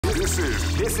This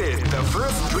is the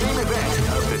first dream event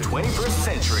of the 21st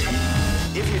century.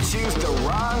 If you choose the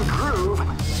wrong groove,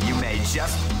 you may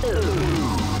just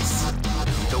lose.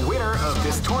 The winner of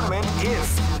this tournament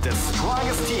is the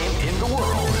strongest team in the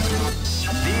world.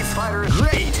 These fighters,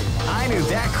 great! I knew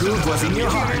that groove was in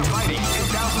your heart. Fighting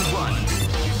 2001.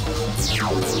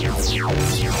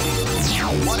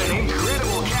 What an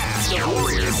incredible cast of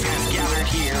warriors has gathered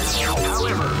here.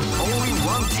 However, only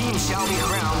one team shall be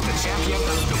crowned the champion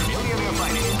of the Millionaire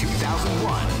Fighting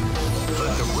 2001.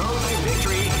 But the road to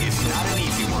victory is not an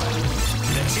easy one.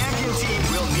 The champion team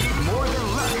will need more than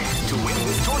luck to win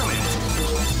this tournament.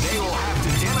 They will have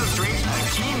to demonstrate a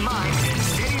keen mind and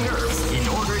steady nerves in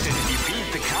order to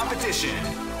defeat the competition.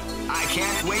 I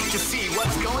can't wait to see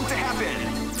what's going to happen.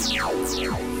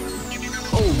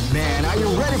 Oh man, are you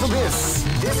ready for this?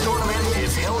 This tournament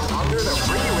is held under the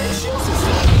free ratio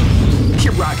system.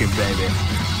 Keep rocking, baby.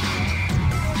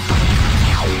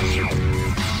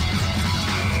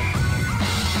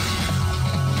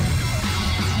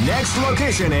 Next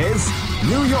location is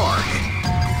New York.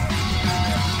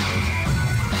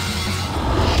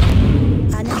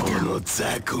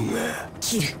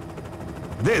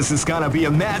 This is gonna be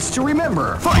a match to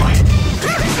remember. Fight!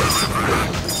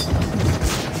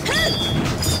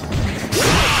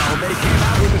 They came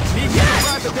out with a sneaky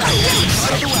surprise attack at the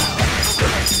start of the round.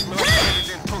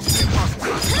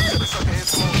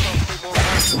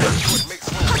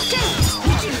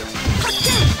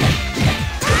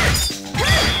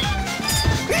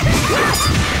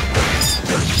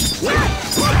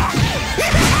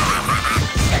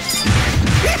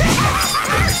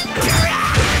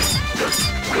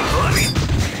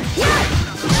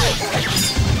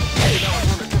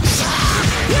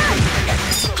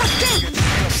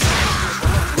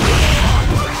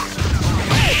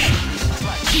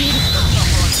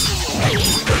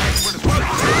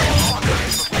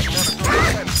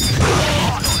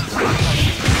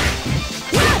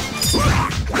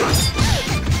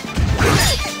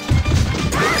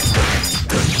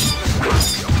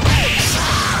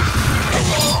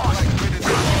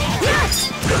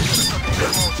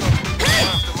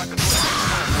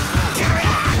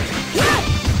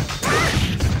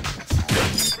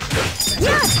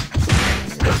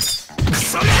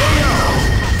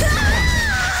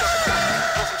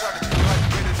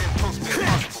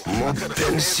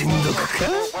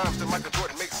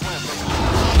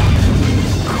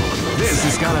 This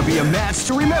is gonna be a match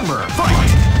to remember. Fight!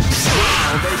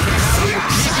 They came out with a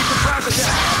sneaky surprise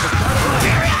attack at the start of the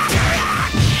round.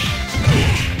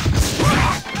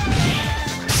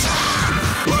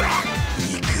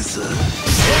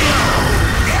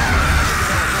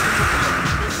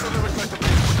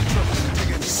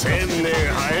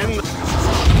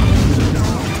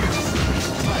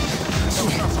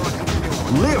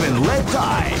 Live and let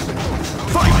die.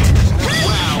 Fight!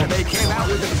 Wow, they came out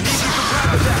with a sneaky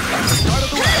surprise attack at the start of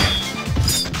the round.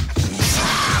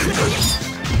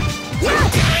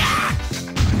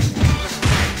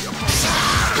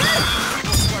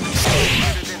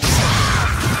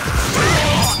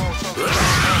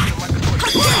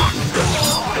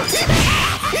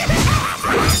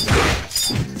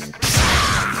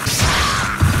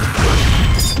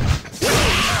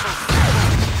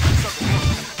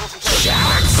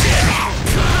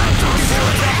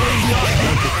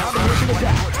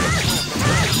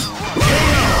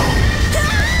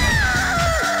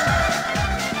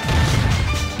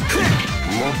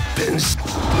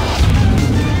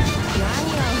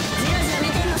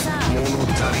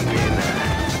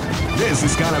 This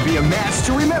is gonna be a match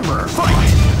to remember.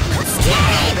 Fight!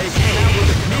 They came out with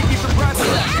a sneaky surprise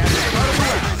attack at the start of the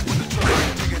round.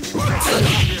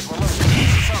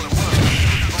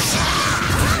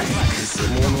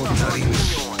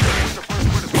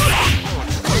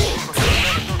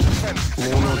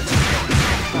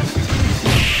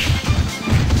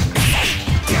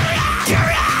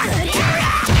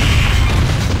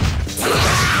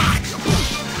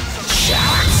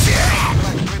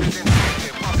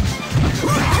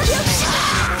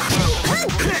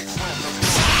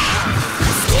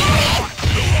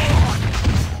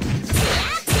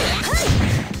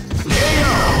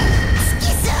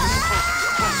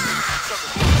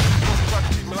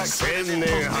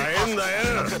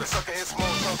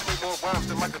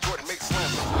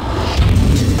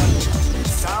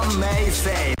 Some may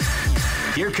say,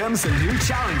 here comes a new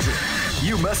challenger.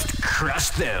 You must crush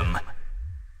them.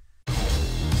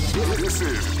 This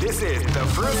is the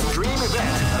first dream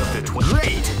event of the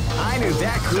Great! I knew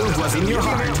that groove was in your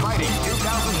heart. Fighting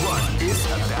 2001 is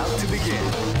about to begin.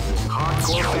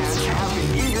 Hardcore fans have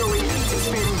been eagerly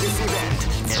anticipating this event,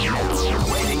 and now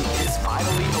the waiting is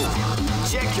finally over.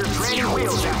 Check your training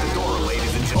wheels at the door,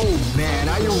 ladies and gentlemen. Oh man,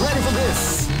 are you ready for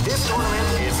this? This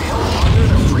tournament is held under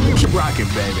the free... Keep rocking,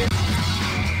 baby.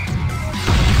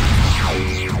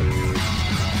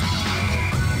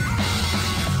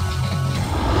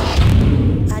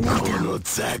 この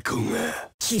雑魚が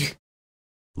切る。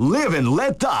Live and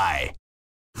let die.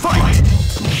 Fight!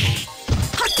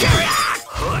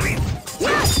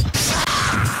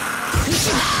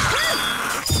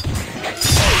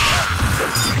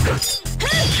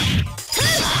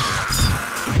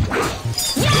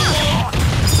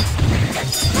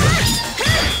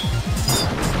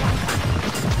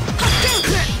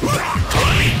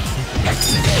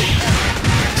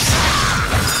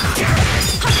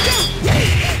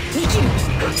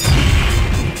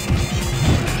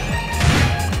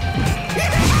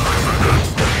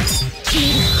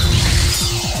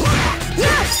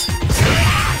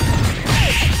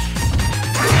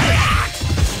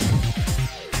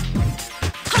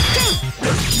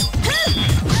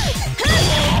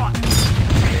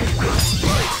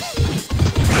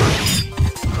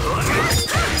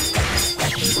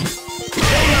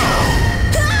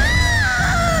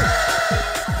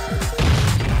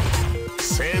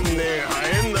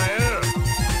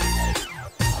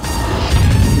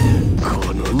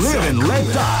 Live and let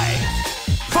die.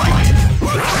 Fight!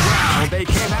 Wow, they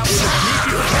came out with a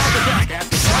sneaky surprise attack at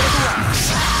the start of the round.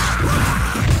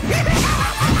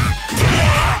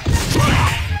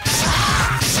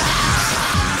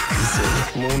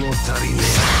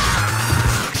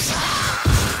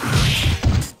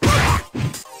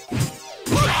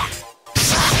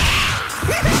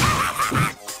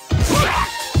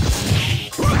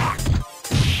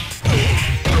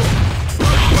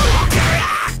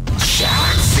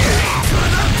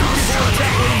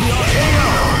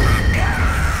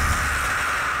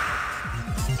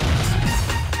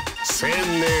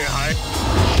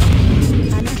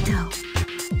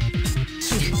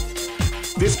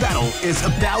 This battle is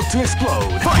about to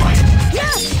explode. Fight! Yeah!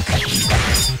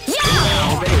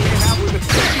 Well, they came out with a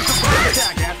sneaky surprise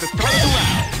attack at the start of the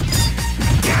round.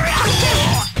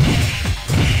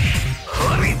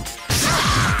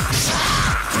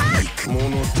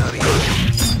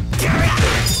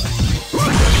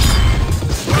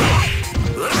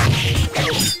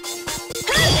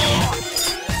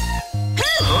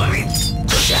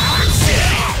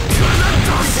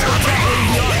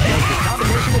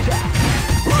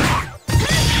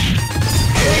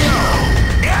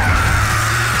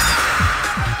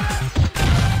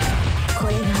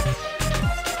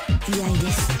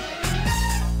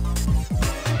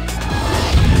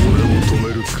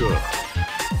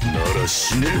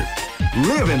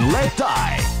 Live and let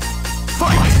die.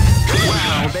 Fight!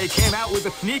 Wow, they came out with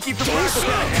a sneaky surprise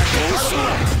attack at the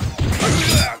start of the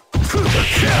round.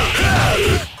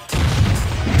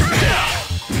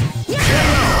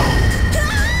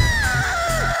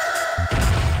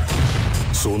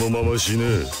 そのまま死ね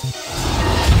え。手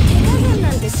加減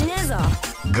なんてしねえぞ。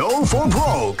Go for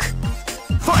broke.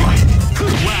 Fight!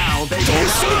 Wow, they came out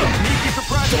with a sneaky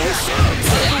surprise attack at the start of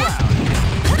the round.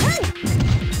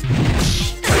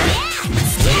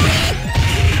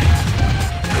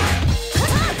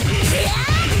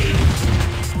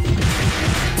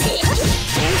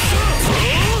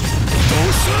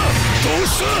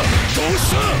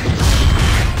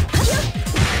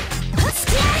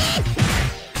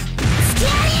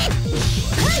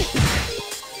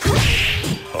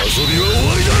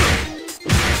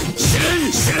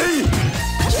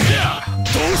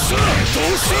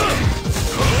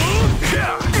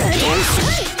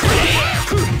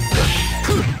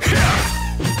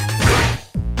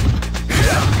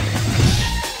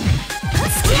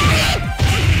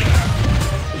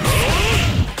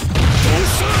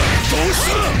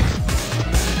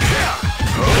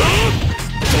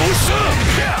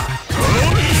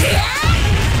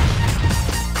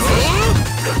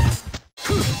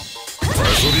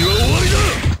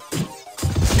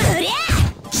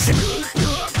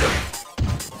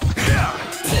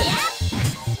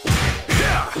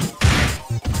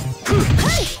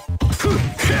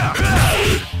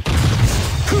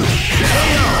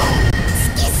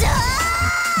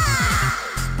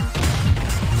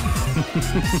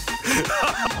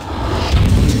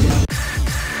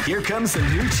 Here comes a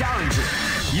new challenger.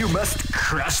 You must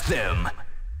crush them.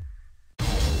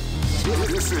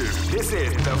 This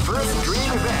is the first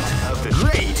dream event of the...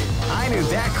 Great! I knew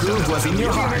that groove was in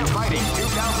your heart. Fighting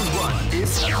 2001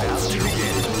 is about to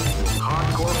begin.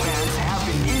 Hardcore fans have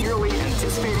been eagerly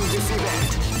anticipating this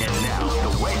event, and now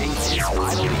the waiting is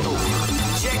finally over.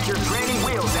 Check your training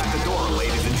wheels at the door,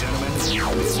 ladies and gentlemen.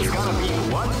 This is gonna be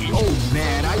one... Oh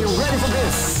man, are you ready for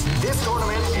this? This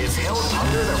tournament is held under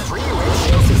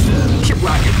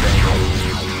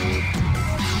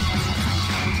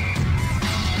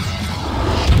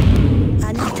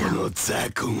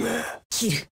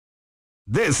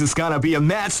This is gonna be a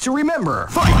match to remember.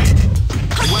 Fight!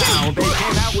 Wow, they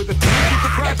came out with a sneaky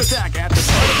surprise attack at the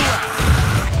start of the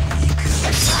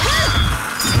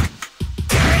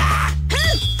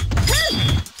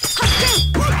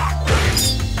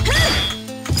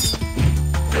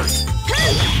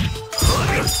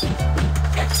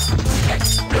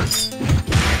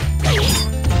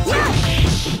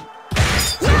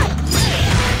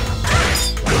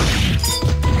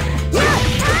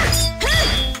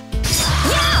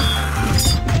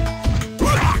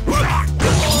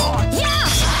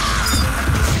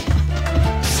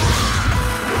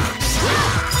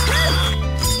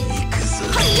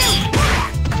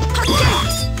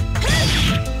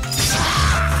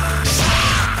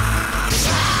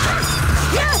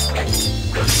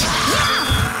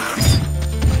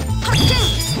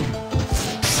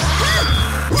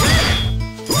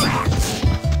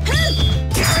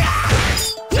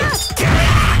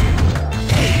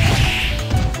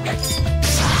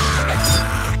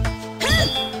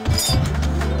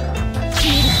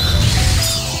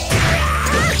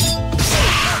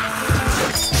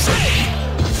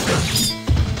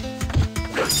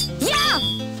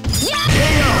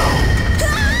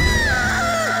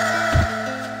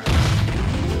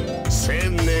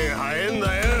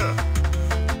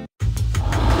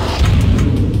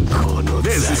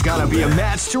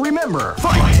to remember.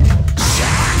 Fight!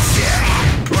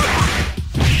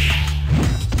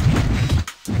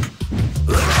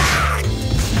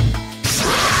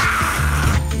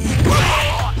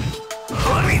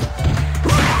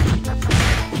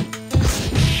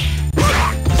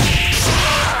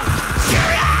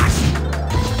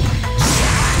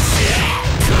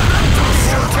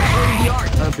 the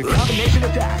art of the combination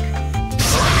attack.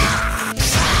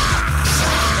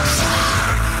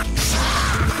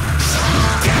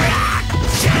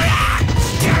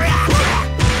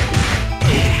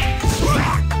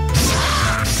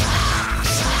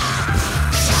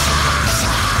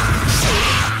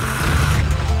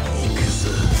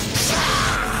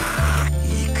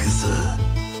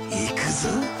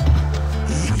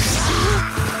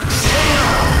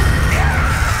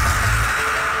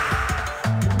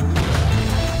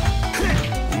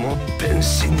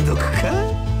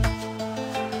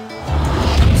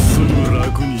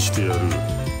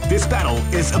 This battle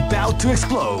is about to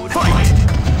explode. Fight!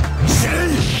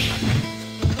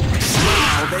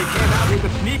 Wow, they came out with a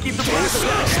sneaky surprise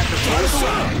attack at the start of the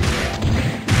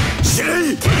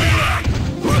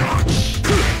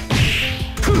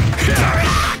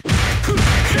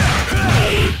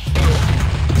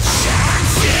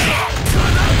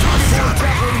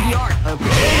the art of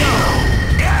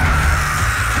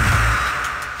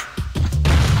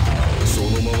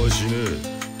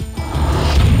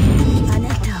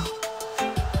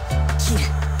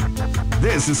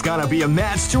This is gonna be a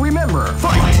match to remember.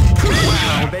 Fight!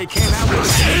 Wow, they came out with a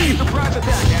sneaky surprise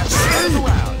attack at the start of the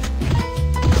round.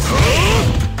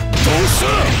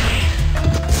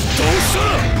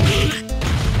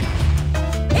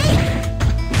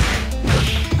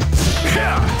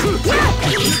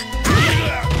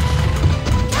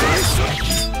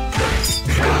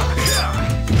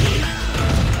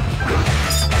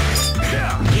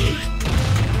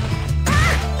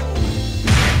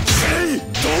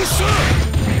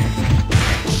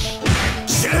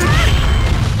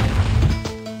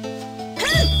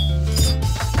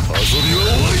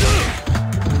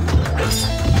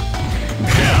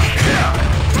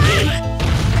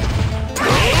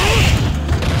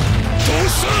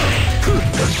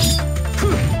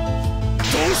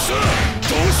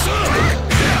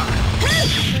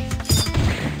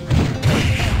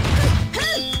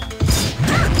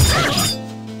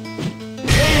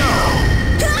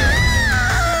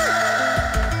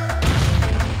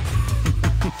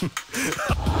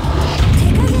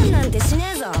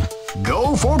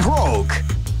 Go for broke.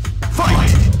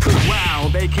 Fight! Wow,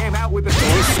 they came out with a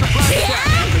sneaky surprise attack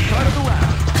at the start of the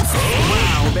round.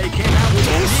 Wow, they came out with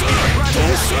a sneaky surprise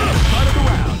attack at the start of the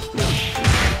round.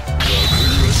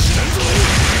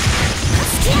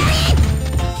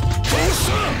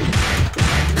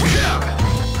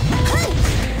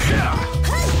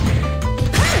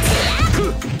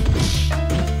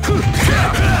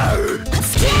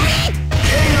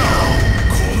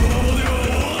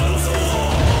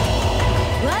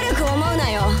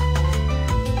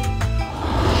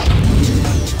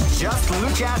 Just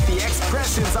look at the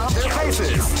expressions on their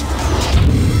faces.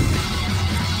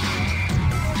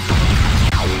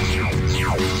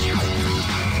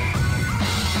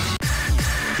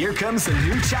 Here comes a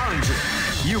new challenger.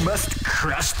 You must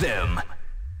crush them.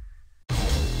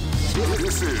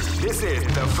 This is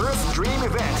the first dream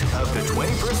event of the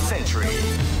 21st century.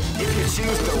 If you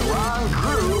choose the wrong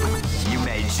group, you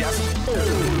may just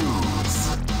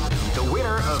lose. The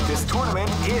winner of this tournament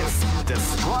is the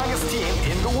strongest team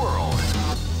in the world.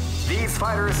 These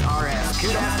fighters are as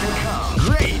good as they come.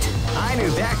 Great! I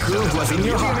knew that groove was in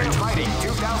your heart. Fighting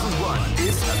 2001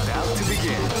 is about to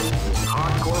begin.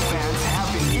 Hardcore fans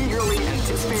have been eagerly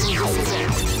anticipating this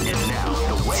event, and now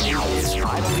the waiting is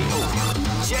finally over.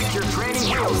 Check your training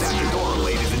wheels at the door,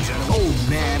 ladies and gentlemen. Oh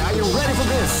man, are you ready for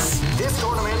this? This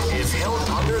tournament is held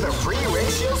under the free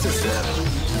ratio system.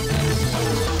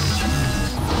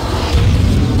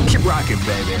 Keep rocking,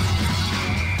 baby.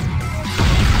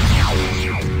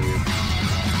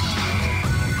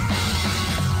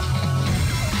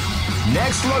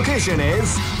 Next location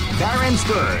is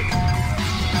Barentsburg.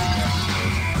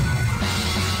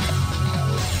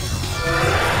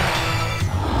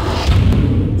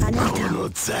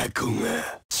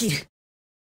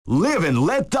 Live and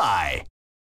let die.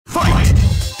 Fight!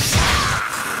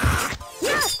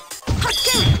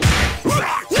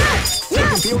 You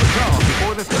can feel the calm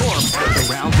before the storm as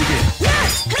the round begins.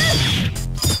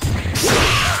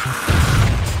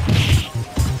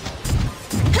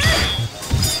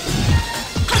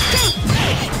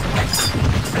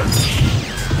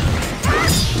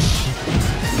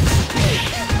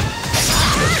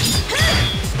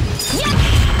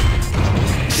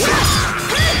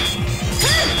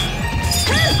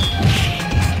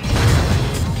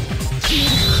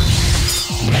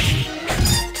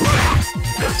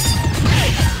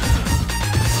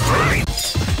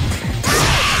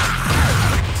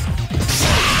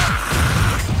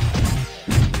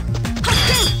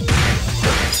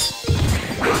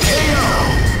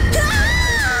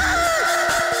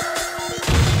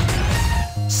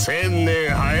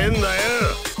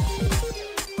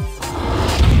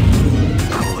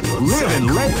 Live and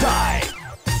let die.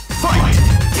 Fight!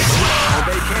 Well,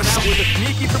 they came out with a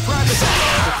sneaky surprise attack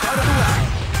at the start of the round.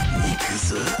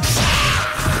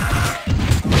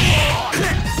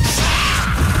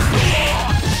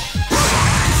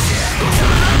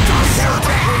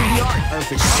 The art of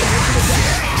the combination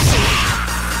attack.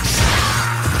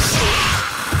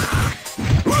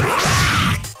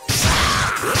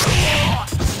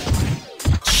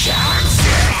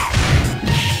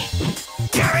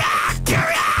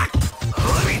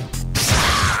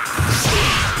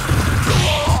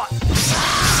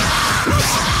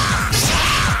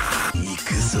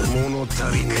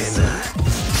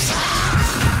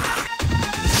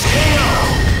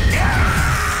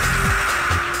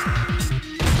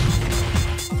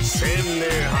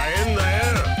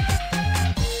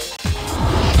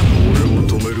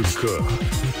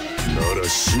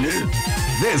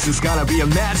 This is gonna be a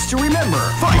match to remember.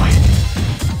 Fight!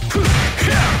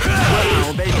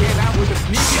 Well, they came out with a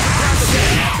sneaky surprise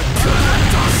attack.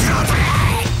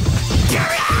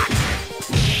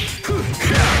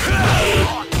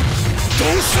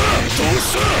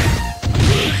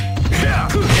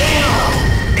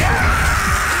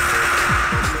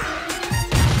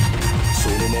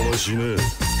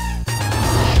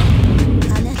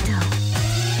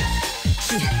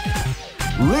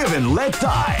 Live and let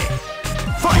die.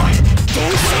 Fight!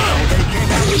 Well, they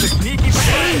came out with a sneaky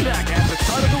surprise attack at the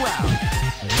start of the round.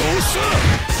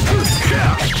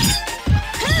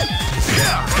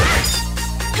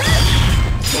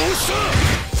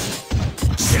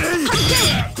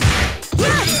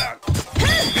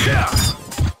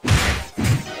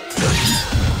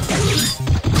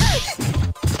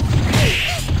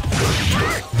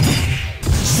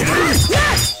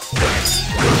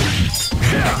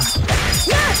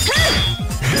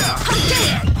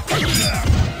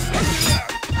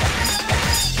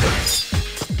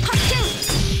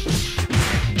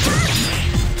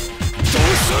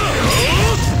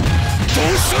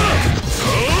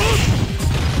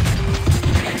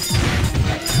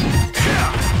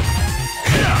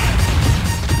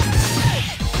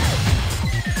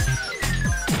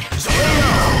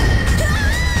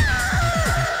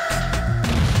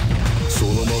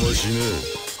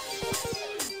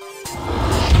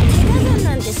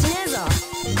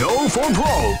 Go for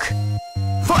broke.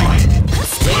 Fight!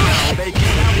 Well, they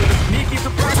came out with a sneaky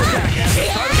surprise attack at the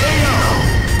start of the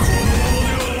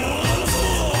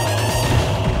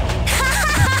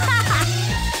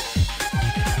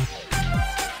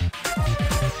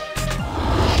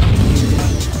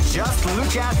Just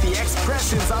look at the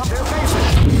expressions on their faces.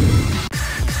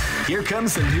 Here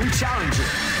comes a new challenger.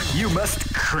 You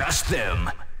must crush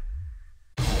them.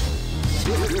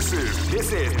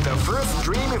 This is the first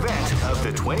dream event of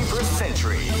the 21st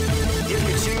century. If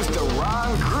you choose the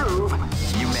wrong groove,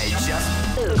 you may just...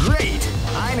 Great!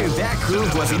 I knew that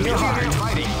groove was in your heart.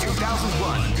 Fighting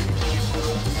 2001.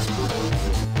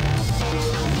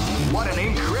 What an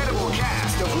incredible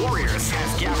cast of warriors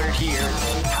has gathered here.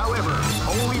 However,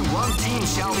 only one team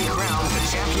shall be crowned the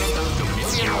champion of the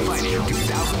Millionaire Fighting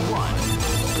 2001.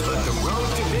 But the road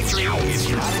to victory is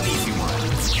not an easy one.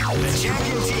 The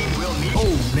champion team will need...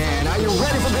 Oh man, are you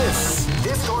ready for this?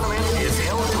 This tournament is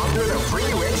held under the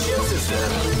free ratio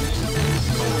system.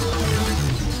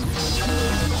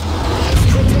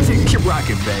 Keep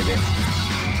rocking, baby.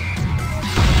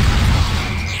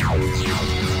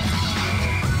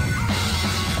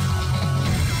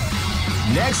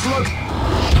 Next look.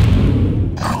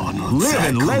 Live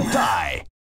and let die.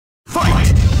 Fight!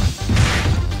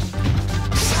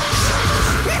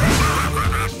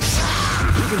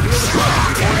 You can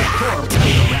feel the core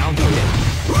around the hip.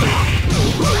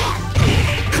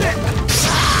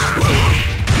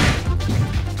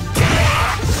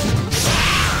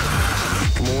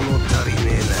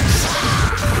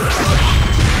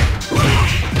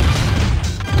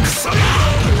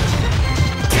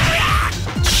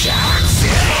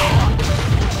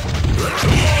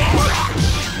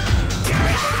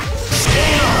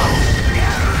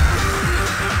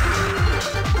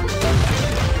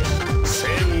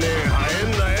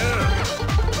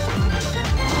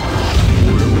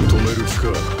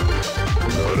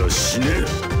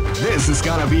 This is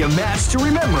gonna be a match to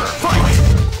remember. Fight!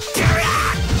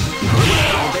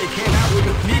 Well, they came out with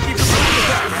a sneaky surprise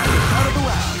attack at the start of the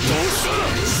round.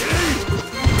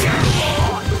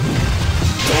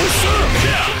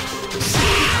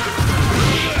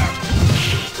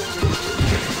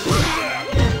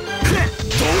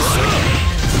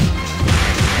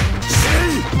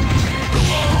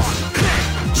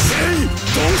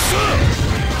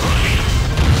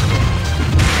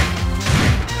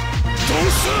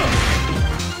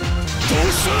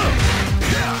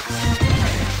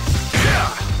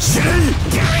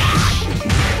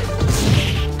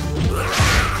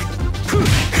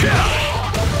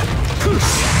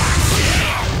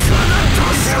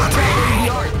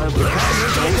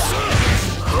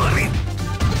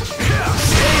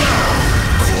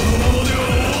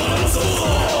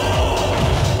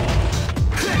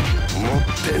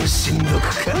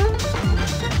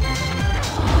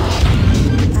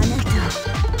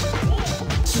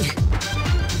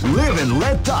 Live and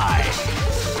let die.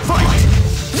 Fight!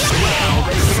 Well,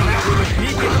 they came out with a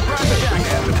sneaky surprise attack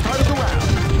at the start of the round.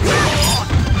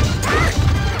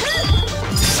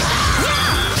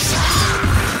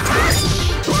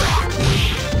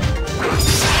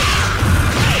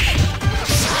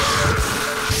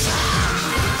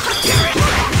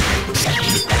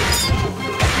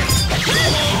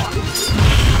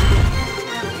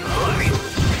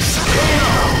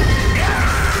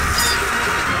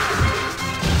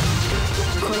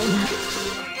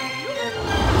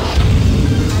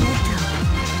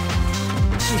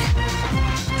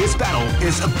 This battle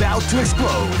is about to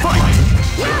explode. Fight!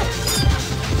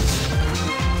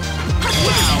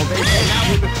 Wow, they came out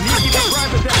with a sneaky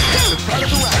surprise attack at the start of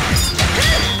the round.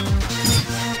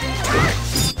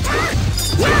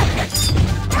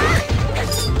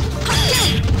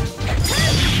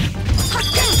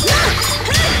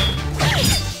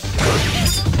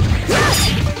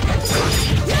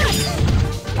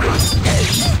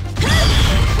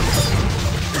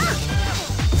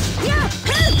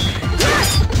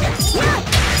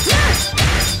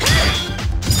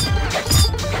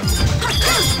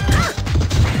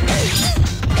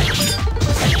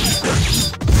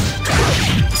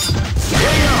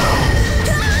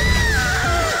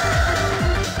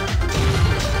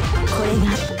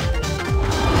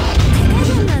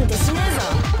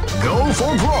 Go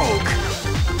for broke.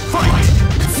 Fight!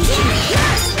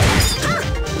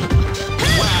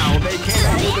 Wow, they came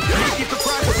out with a sneaky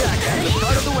surprise attack at the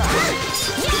start of the round.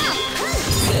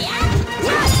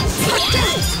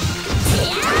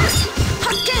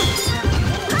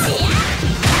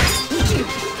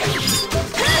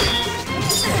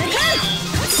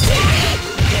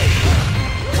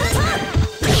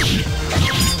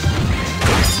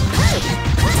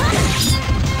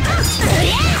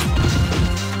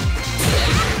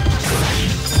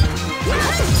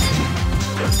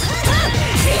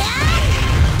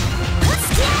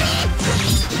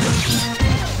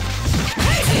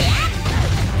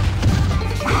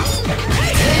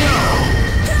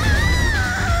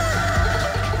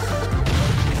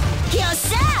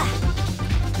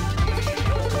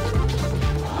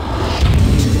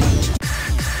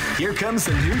 Here comes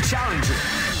a new challenger.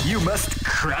 You must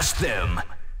crush them.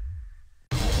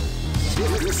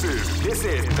 This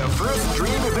is the first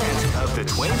dream event of the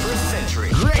 21st century.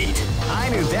 Great! I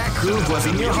knew that groove was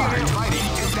in your heart. Fighting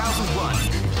 2001.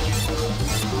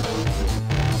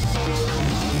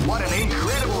 What an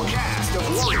incredible cast of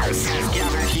warriors has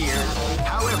gathered here.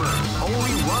 However,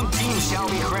 only one team shall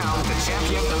be crowned the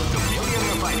champion of the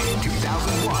Millionaire Fighting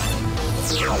 2001.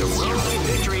 The world team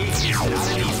victory is not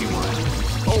an easy one.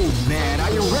 Oh man,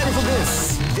 are you ready for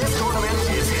this? This tournament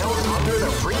is held under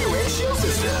the free ratio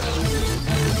system.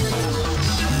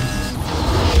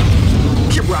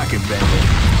 Keep rocking, baby.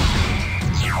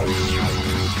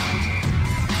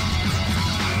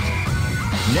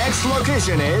 Next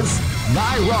location is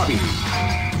Nairobi.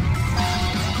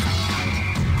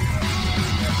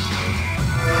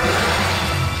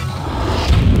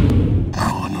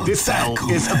 This battle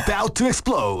is about to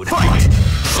explode. Fight!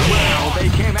 Well, they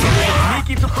came out with a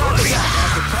sneaky surprise attack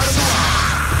at the start of the round.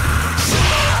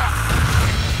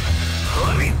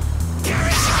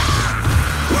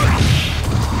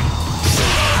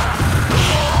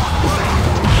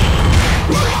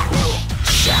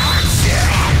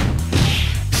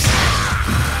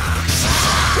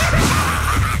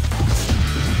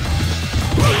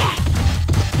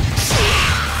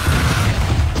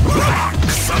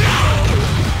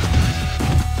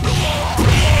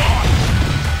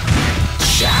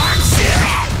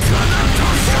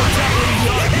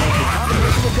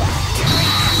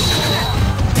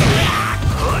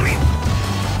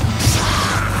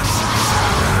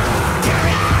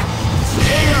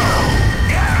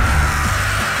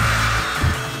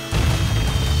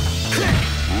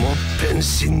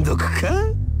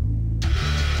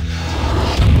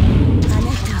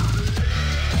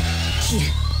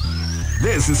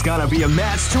 This is gonna be a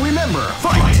match to remember.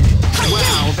 Fight!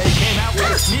 Wow, they came out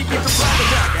with a sneaky surprise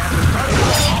attack at the start of the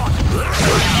round.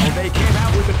 Wow, they came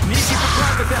out with a sneaky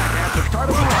surprise attack at the start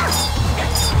of the round.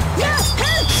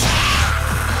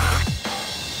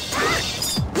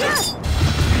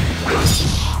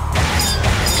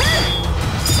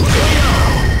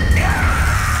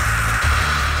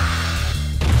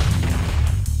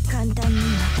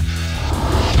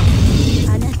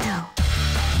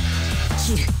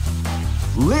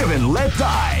 Live and let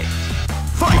die.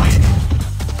 Fight!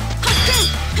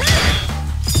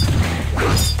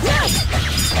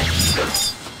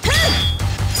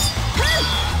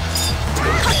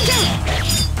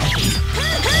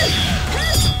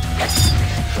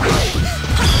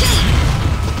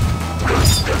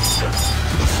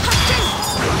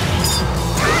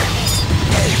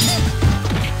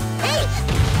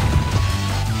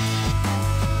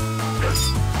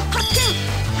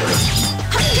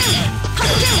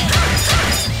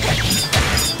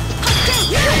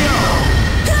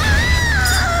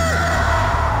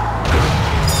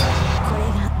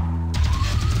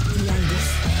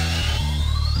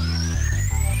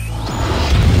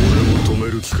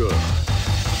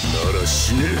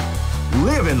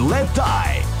 Live and let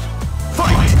die.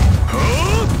 Fight!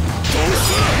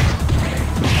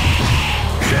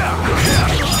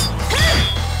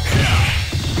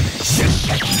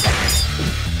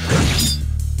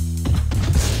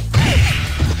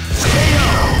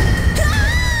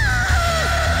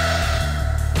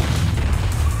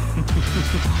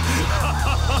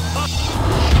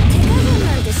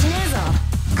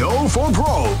 Go for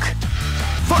broke.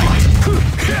 Fight!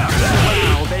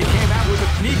 Wow, they came out with a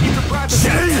sneaky surprise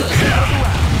attack at the start of the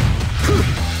round.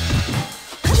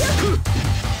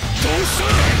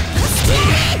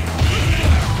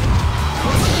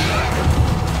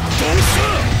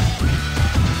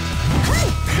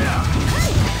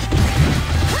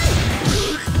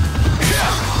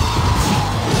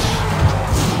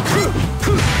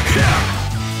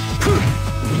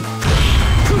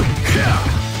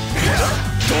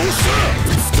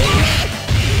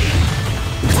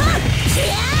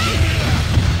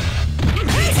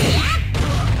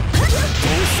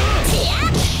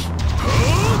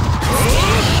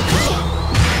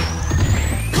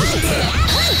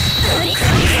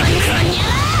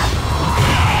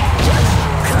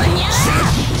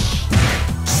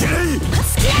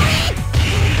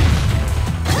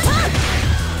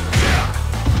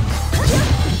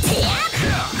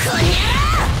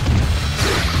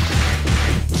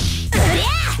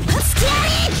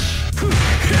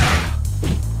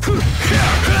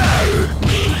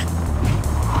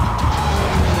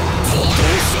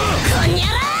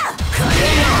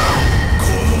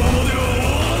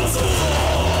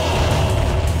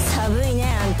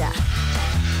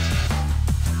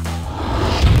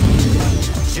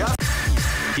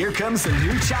 Here comes a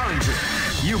new challenger.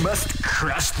 You must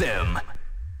crush them.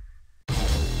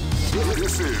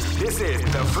 This is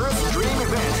the first dream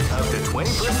event of the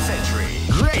 21st century.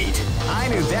 Great! I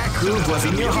knew that groove was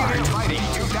in your heart. Fighting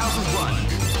 2001.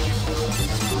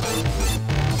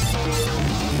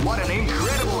 What an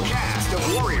incredible cast of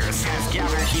warriors has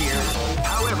gathered here.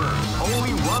 However,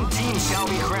 only one team shall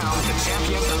be crowned the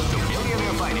champion of the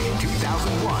Millionaire Fighting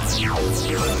 2001.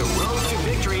 But the road to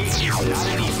victory is not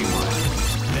an easy one.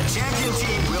 The champion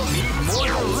team will need more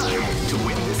than luck to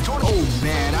win this tournament. Oh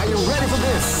man, are you ready for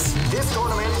this? This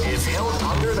tournament is held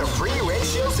under the free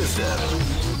ratio system.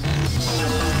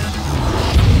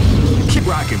 Keep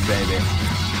rocking, baby.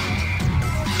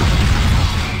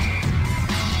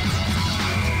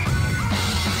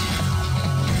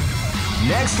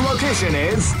 Next location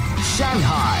is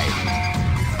Shanghai.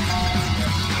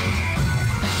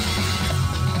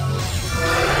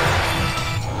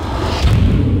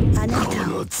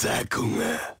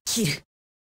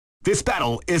 This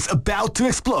battle is about to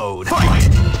explode. Fight!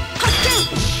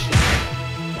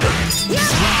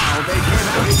 Wow, they came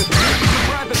out with the private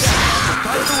attack at the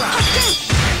start of the round.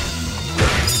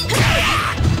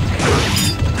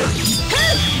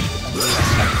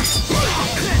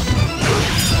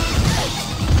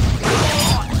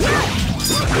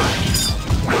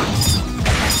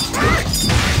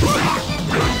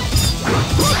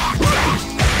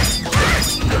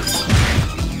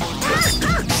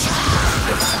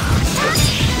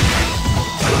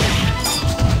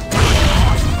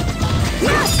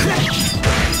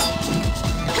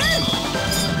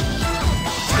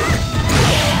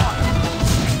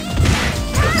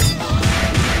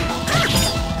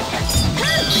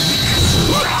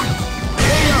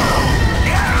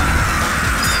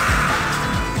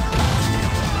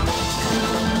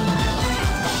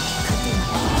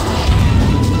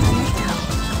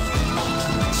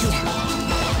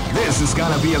 This is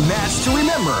gonna be a match to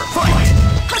remember. Fight!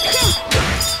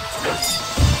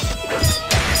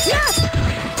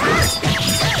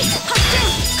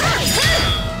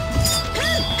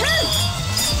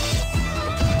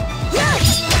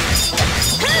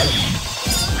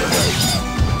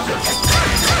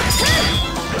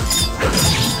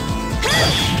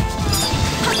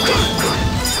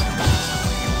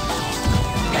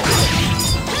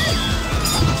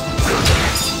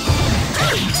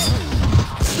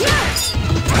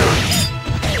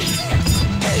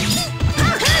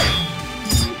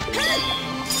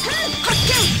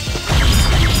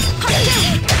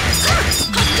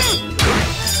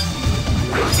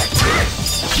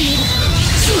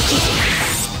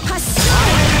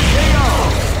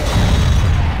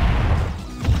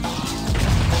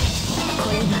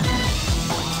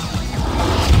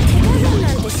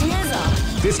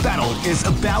 This battle is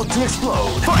about to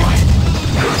explode. Fight!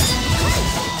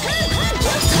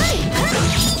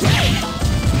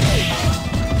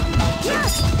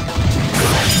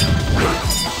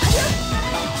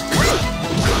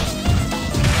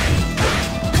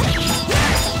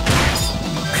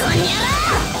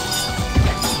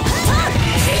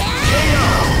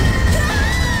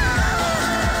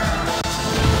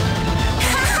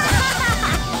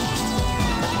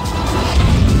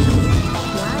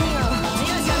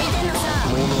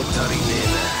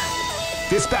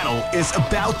 This battle is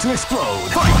about to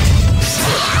explode. Fight!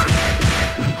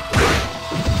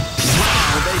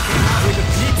 Wow, they came out with a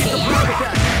sneaky surprise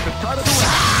attack at the start of the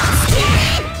round.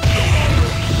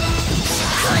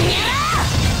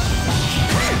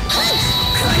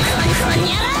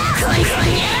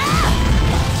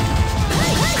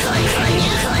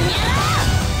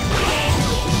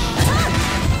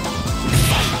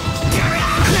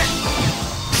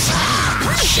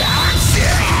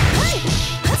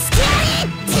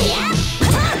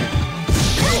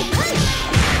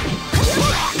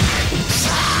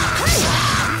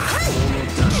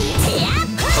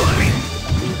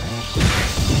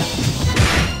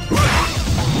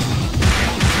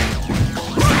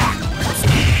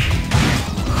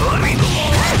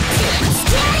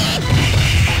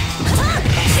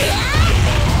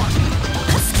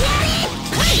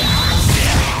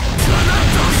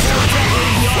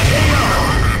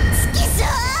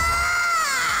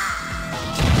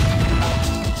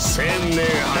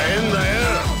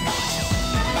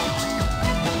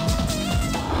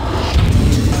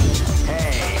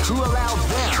 Hey, who allowed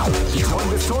them to join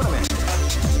this tournament?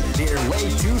 They're way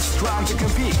too strong to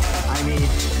compete. I mean,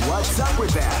 what's up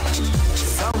with that?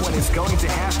 Someone is going to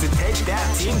have to take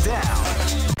that team down.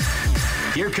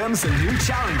 Here comes a new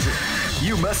challenger.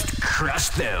 You must crush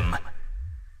them.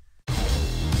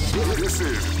 This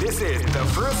is the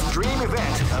first dream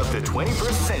event of the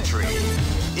 21st century.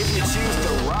 If you choose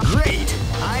the wrong... Great!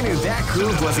 I knew that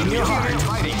groove was in your heart.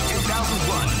 Fighting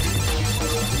 2001.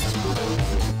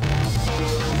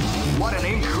 What an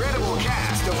incredible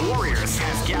cast of warriors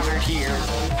has gathered here.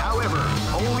 However,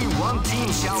 only one team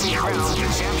shall be crowned the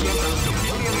champion of the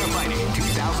Millionaire Fighting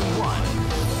 2001.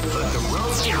 But the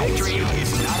road to victory is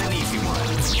not an easy one.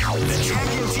 The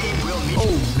champion team will need...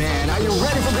 Oh man, are you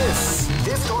ready for this?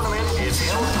 This tournament is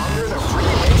held under the free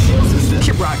ratio system.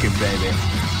 Keep rocking, baby.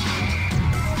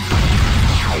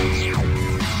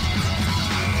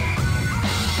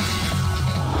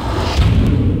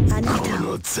 あなた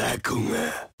を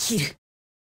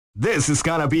This is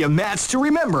gonna be a match to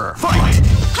remember. Fight! Wow,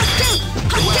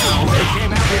 they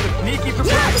came out with a sneaky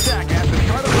surprise attack at the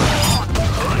start of the round.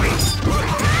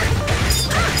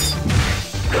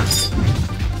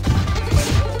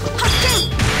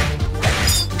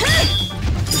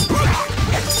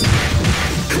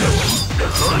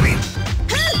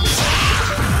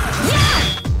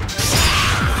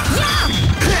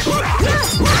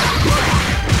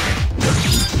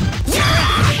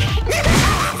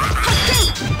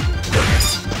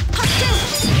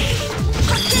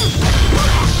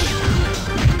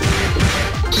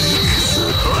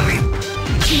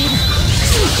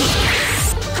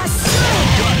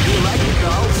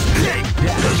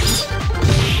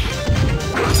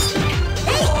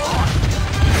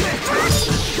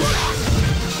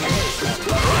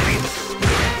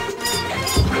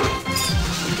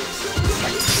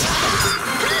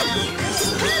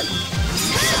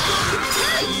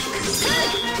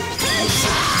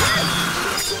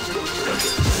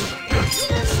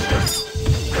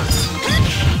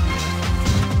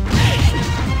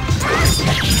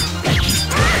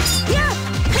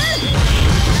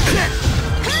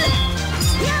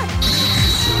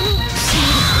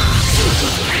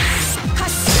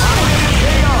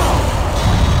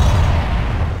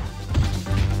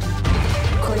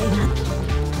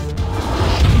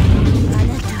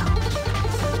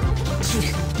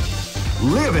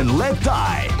 Live and let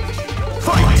die.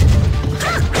 Fight!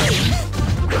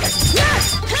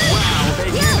 Wow, they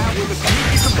came out with a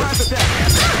sneaky surprise attack at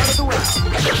the start of the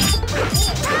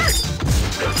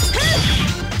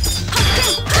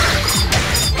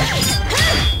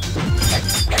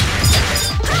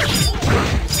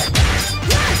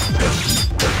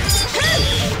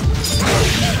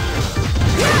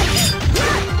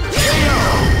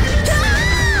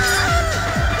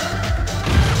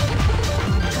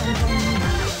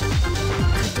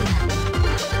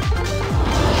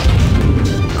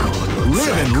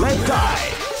Live and let die.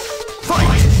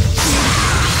 Fight!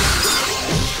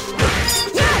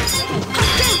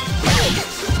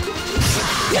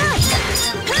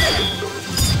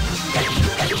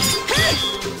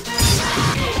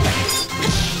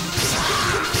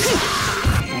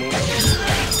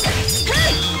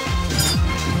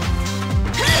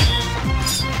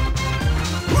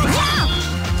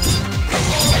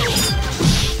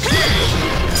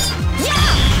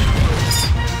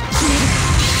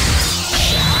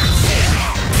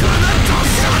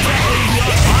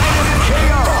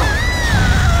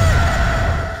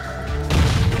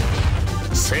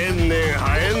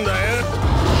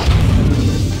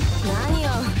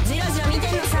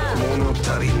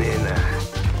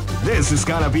 This is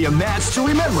gonna be a match to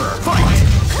remember. Fight!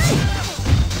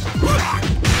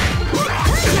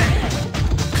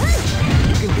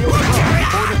 You can feel the calm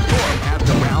before the storm as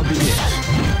the round begins.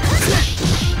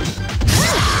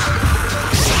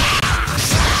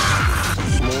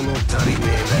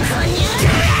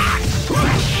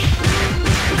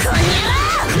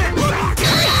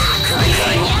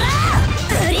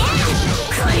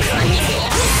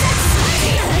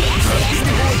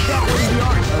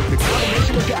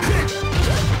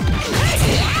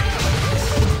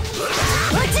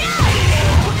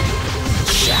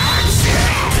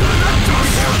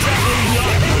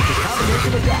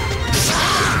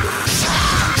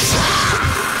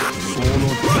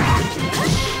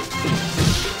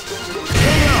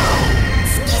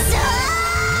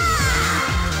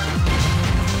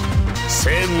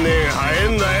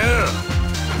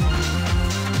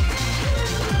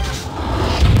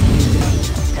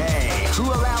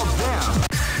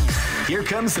 Here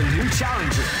comes a new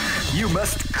challenger. You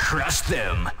must crush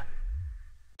them.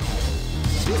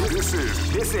 This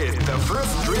is the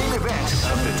first dream event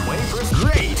of the 21st.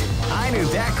 Great! I knew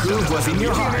that groove was in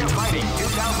your heart. Fighting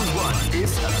 2001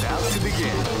 is about to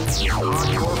begin.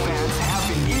 Hardcore fans have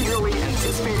been eagerly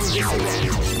anticipating this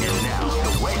event, and now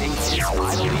the waiting is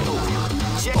finally over.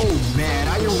 Oh man,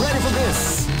 are you ready for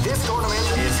this? This tournament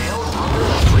is held under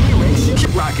the free ratio.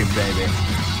 Keep rocking, baby.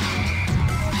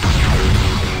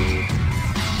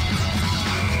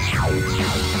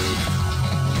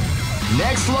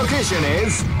 Next location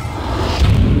is...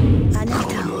 あなた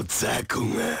を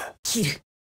切る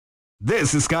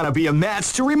This is gonna be a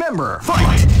match to remember. Fight!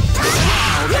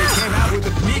 Wow, they came out with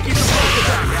a sneaky surprise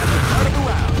attack at the start of the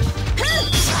round.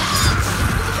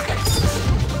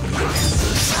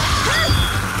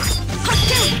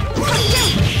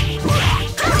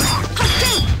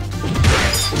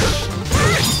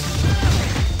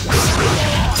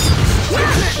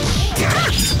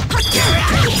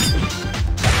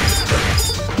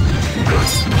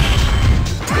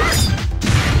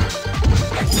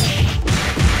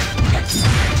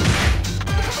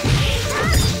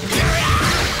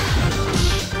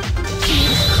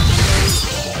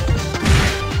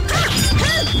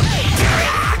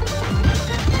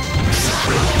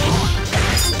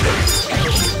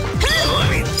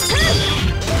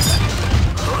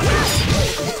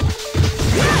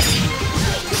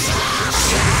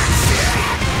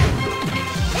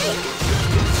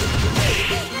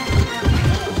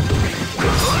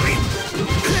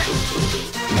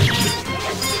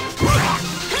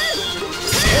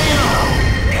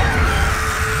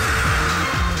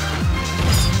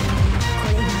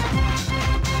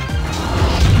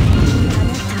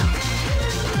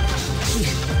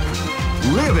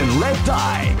 Live and let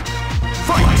die.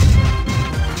 Fight!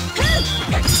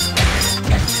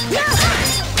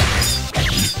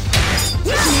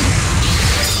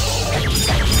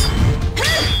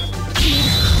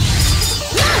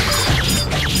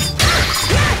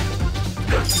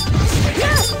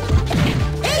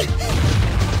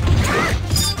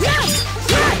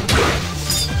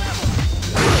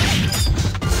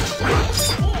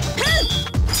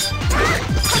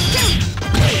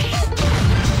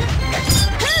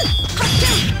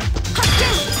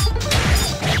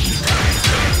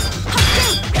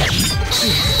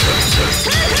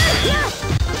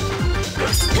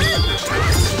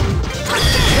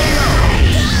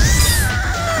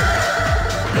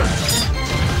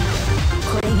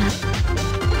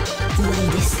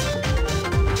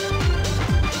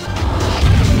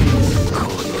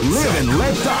 Live and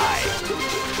let die.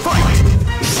 Fight!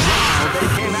 Wow, they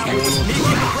came out with a sneaky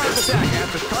surprise attack at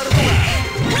the start of the round.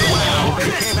 Wow,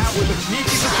 they came out with a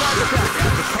sneaky surprise attack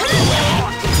at the start of the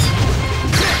round.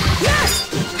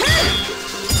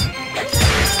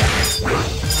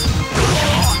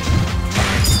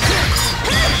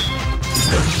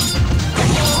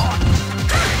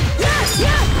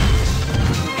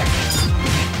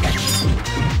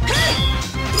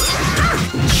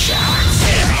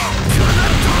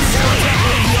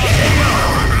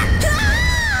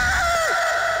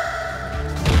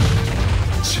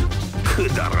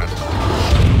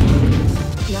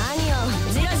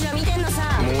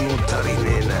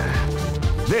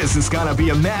 This is gonna be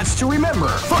a match to remember.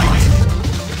 Fight!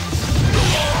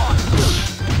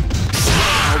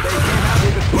 Wow, they came out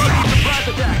with a sneaky surprise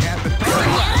attack at the start.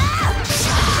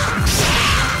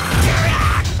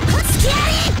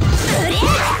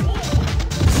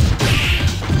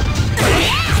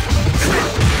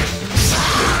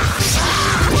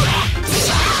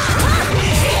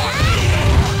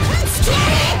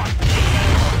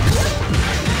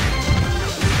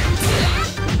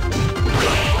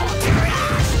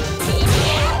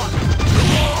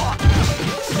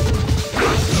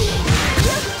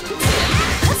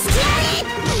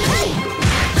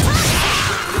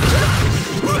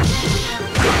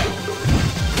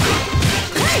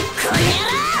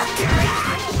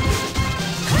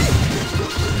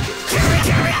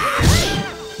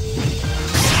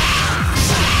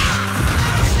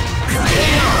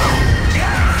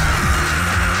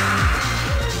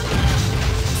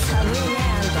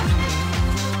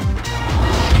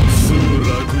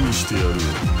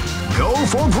 Go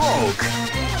for broke.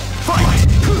 Fight!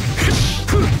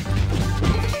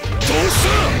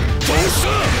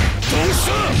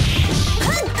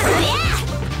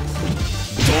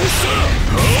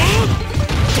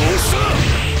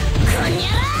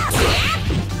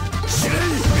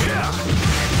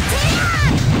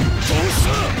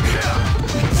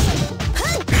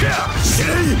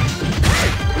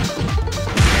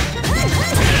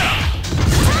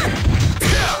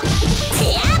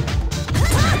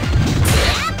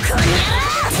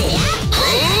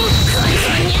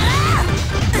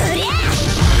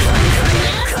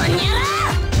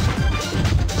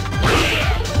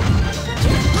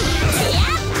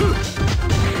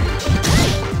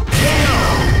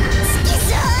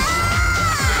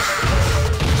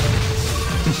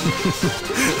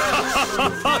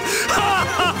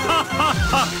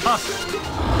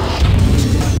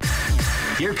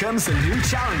 Here comes a new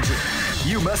challenger.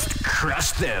 You must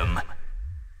crush them.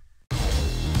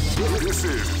 This This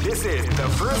is the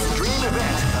first dream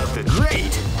event of the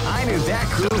great. I knew that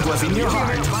groove was in your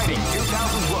heart. Fighting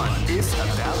 2001 is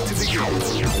about to begin.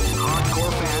 Hardcore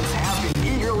fans have been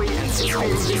eagerly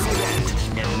anticipating this event,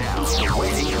 and now the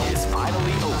waiting is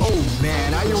finally over. Oh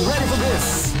man, are you ready for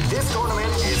this? This tournament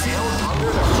is held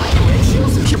under the free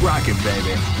ratios. Keep rocking,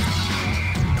 baby.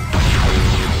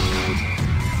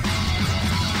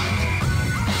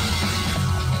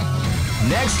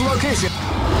 Next location.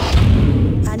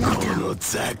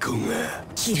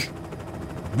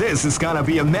 This is gonna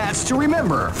be a match to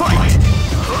remember. Fight!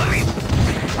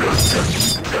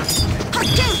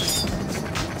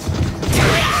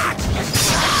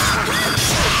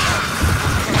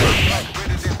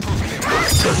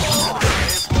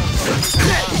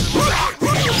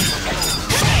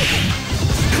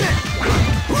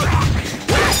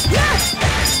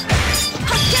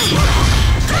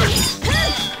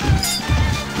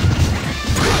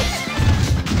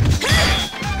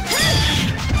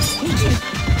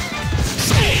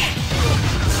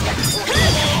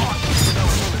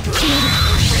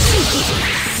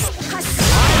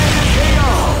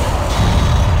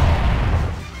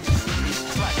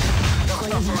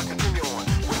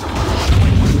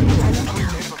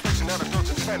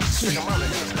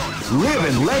 Live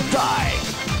and let die.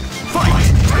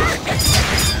 Fight!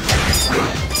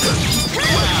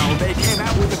 Wow, they came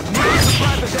out with a sneak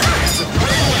surprise attack at the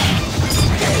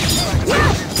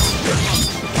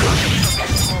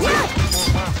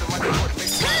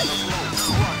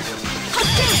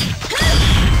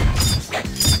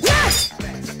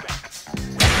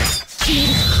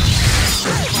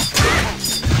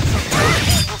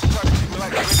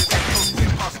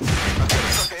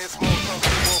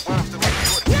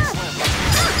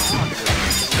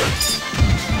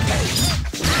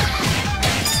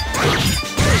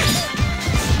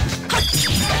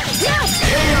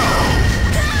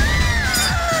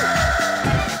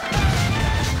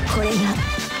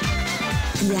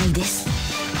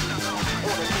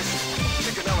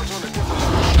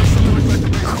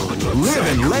Live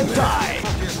and let die.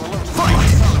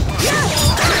 Fight!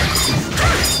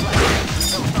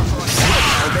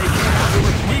 They came out with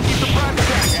a sneaky surprise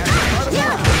attack at the start of the round.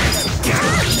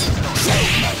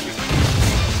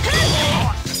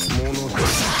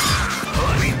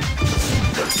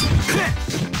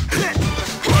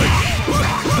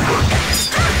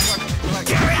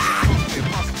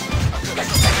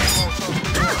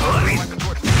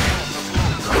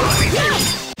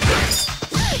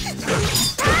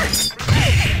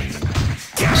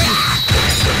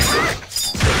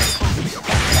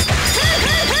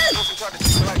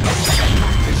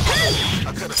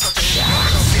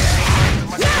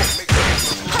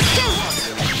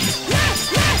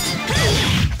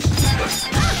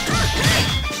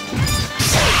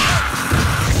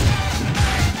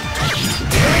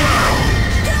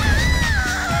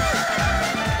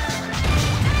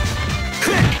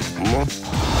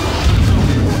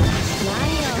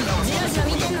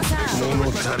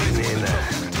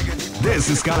 This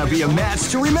is gonna be a match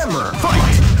to remember. Fight!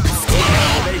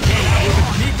 They came out with a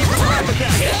sneaky surprise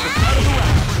attack at the start of the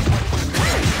round.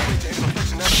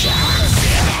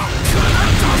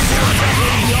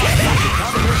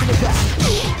 Combination attack.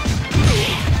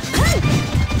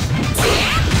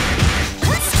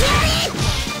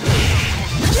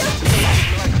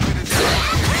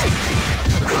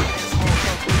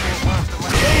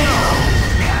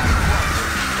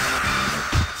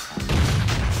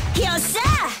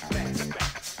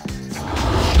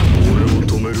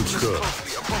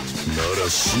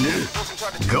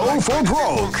 Go for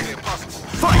broke!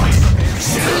 Fight!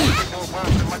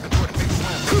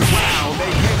 Wow,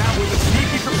 they came out with a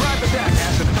sneaky surprise attack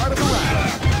at the start of the round.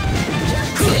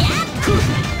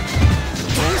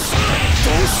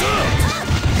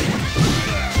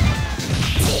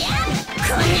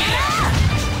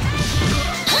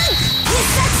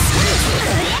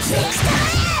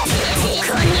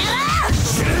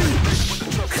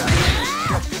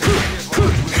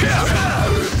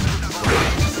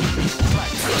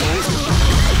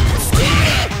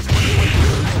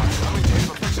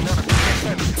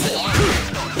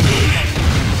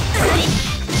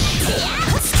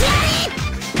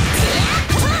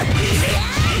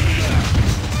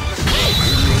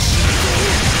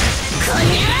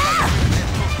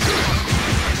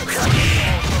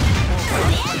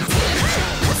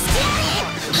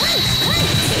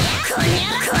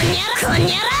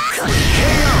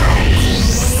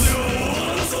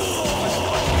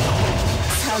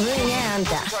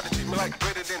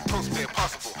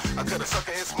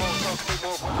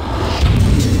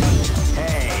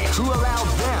 Hey, who allowed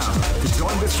them to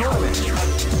join the tournament?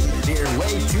 They're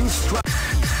way too strong.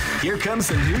 Here comes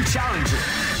a new challenger.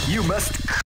 You must